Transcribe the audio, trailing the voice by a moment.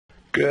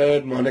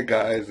Good morning,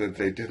 guys. It's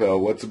 8.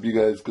 What's up, you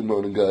guys? Good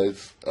morning,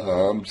 guys.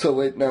 So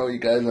right now, you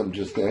guys, I'm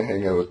just gonna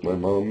hang out with my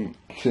mom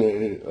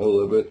today a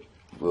little bit.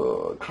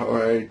 Car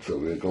ride, so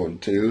we're going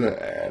to,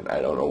 and I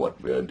don't know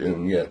what we're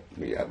doing yet.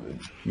 We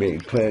haven't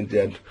made plans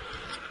yet.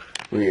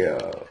 We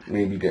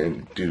maybe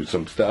gonna do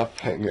some stuff,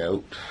 hang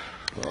out,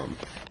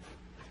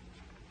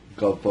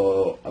 go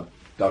for a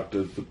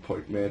doctor's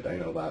appointment. I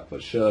know that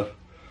for sure.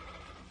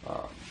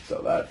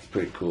 So that's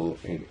pretty cool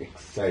and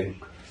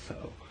exciting.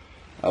 So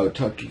I'll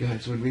talk to you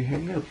guys when we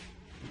hang out.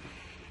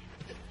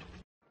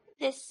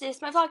 This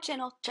is my vlog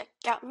channel. Check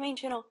out my main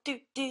channel. Do.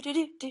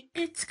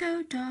 It's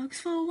Go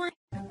Dogs for One.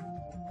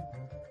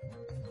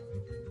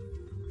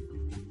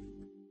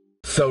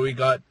 So we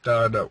got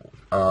done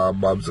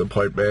mom's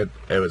appointment.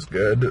 It was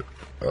good.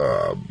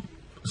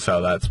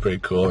 So that's pretty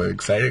cool and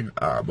exciting.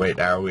 Right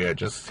now we are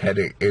just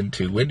heading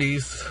into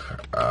Wendy's.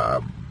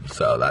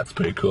 So that's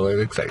pretty cool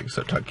and exciting.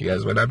 So talk to you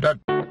guys when I'm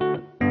done.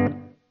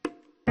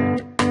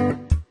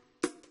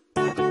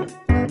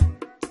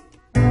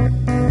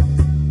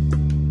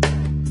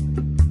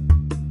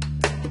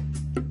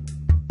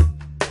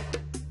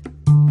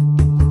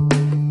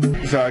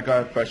 So I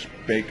got a fresh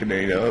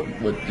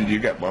Baconator. What did you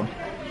get, Mom?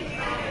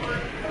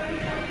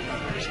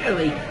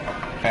 Chili.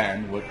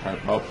 And what kind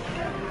of milk?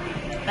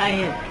 I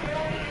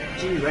had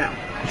 0.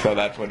 So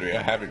that's what we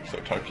are having. So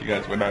talk to you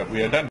guys when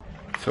we are done.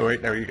 So right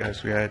now, you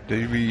guys, we are at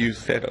the reuse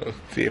center.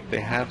 See if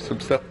they have some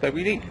stuff that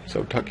we need.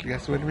 So talk to you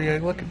guys when we are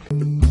looking.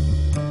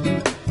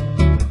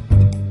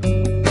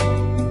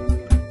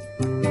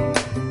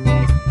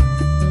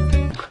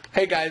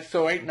 Hey guys,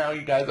 so right now,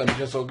 you guys, I'm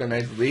just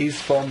organizing these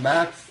foam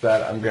mats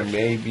that I'm gonna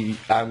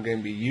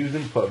be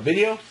using for a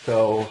video.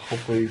 So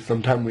hopefully,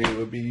 sometime we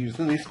will be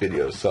using these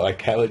videos. So I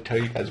can't really tell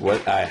you guys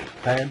what I have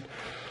planned.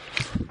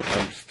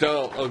 I'm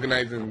still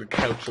organizing the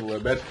couch a little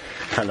bit,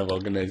 kind of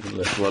organizing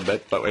this a little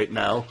bit, but right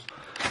now,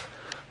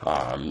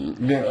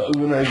 gonna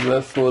organize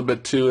this a little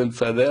bit too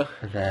inside there,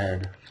 and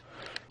then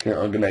gonna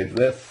organize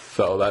this.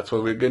 So that's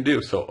what we're gonna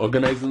do. So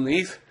organizing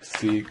these,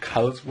 see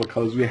colors, what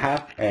colors we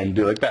have, and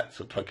do like that.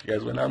 So talk to you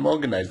guys when I'm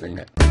organizing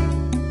it.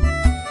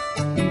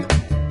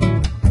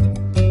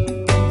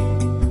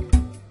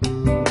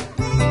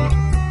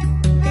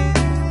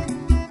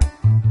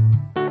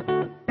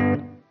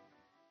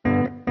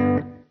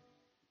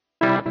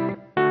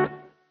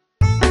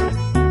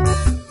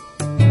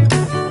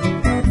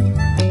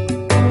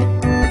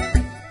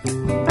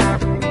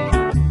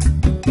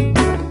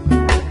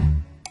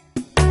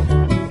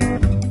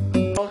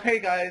 Hey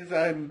guys,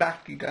 I'm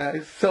back, you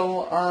guys.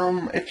 So,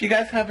 if you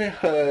guys haven't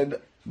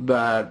heard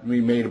that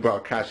we made a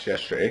broadcast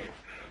yesterday,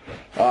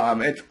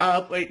 it's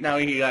up right now,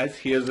 you guys.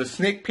 Here's a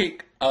sneak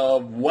peek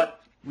of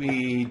what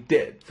we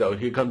did. So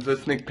here comes the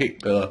sneak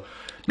peek.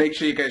 Make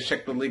sure you guys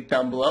check the link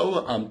down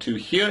below to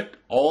hear it,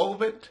 all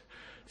of it.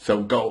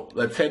 So go,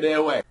 let's head it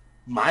away.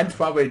 Mine's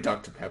probably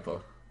Dr.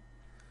 Pepper.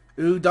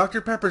 Ooh,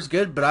 Dr. Pepper's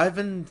good, but I've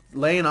been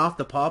laying off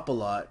the pop a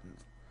lot.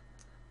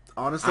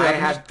 Honestly,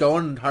 I'm just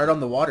going hard on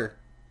the water.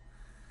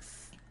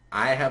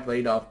 I have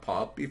laid off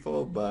pop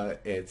before, but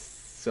it's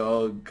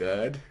so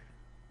good.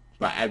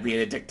 But I've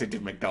been addicted to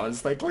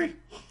McDonald's lately.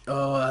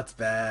 Oh, that's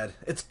bad.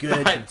 It's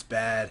good, but it's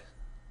bad.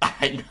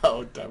 I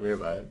know, tell me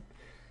about it.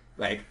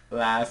 Like,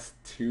 last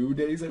 2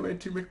 days I went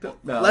to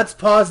McDonald's. No. Let's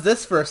pause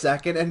this for a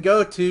second and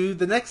go to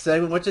the next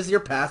segment, which is your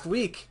past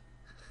week.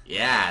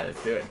 Yeah,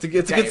 let's do it. It's a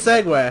good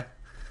segue.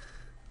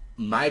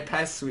 My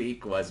past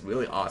week was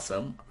really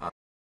awesome.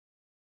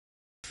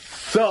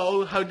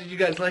 So, how did you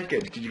guys like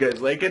it? Did you guys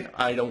like it?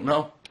 I don't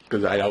know,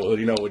 because I don't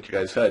really know what you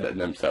guys heard and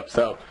them stuff.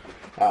 So,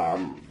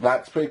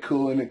 that's pretty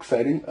cool and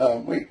exciting.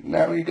 Wait,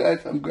 now you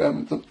guys, I'm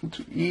grabbing something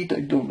to eat. I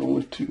don't know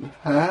what to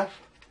have.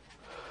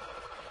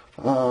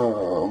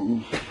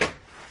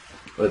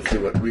 Let's see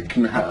what we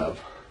can have.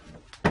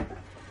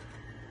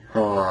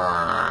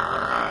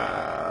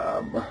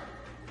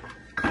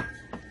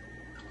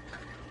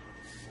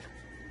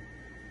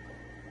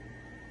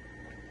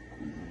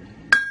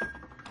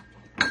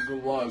 There's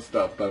a lot of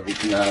stuff that we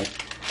can have.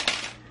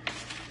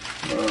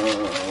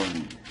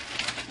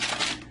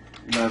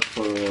 That's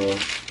for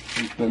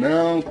something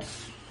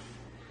else.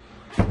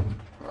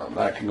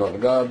 That can go in the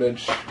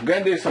garbage. I'm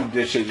gonna do some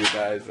dishes, you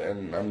guys,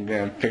 and I'm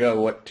gonna figure out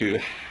what to.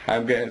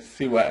 I'm gonna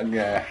see what I'm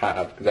gonna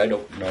have, because I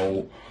don't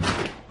know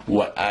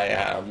what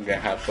I'm gonna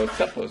have for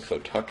supper. So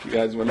talk to you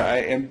guys when I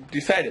am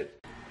decided.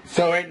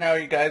 So right now,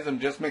 you guys, I'm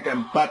just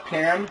making butt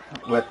pan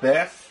with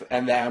this,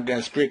 and then I'm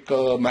gonna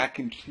sprinkle mac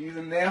and cheese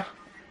in there,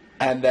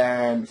 and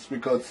then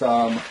sprinkle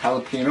some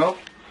jalapeno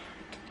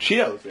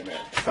Cheetos in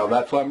it. So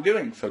that's what I'm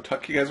doing. So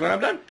talk to you guys when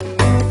I'm done.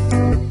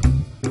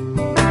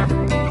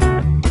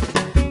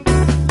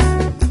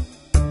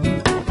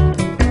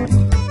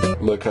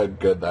 Look how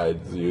good that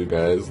is, you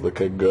guys.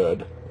 Looking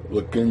good.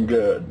 Looking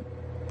good.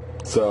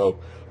 So,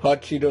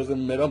 hot Cheetos in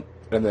the middle,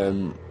 and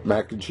then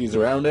mac and cheese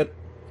around it,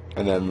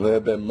 and then a little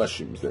bit of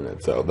mushrooms in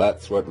it. So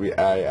that's what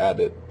I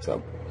added.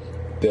 So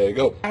there you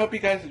go. I hope you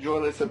guys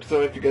enjoy this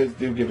episode. If you guys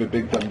do, give it a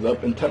big thumbs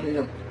up and tell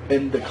me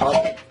in the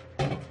comments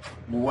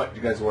what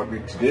you guys want me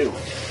to do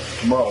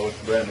tomorrow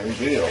with a brand new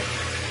video.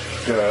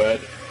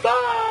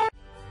 Goodbye.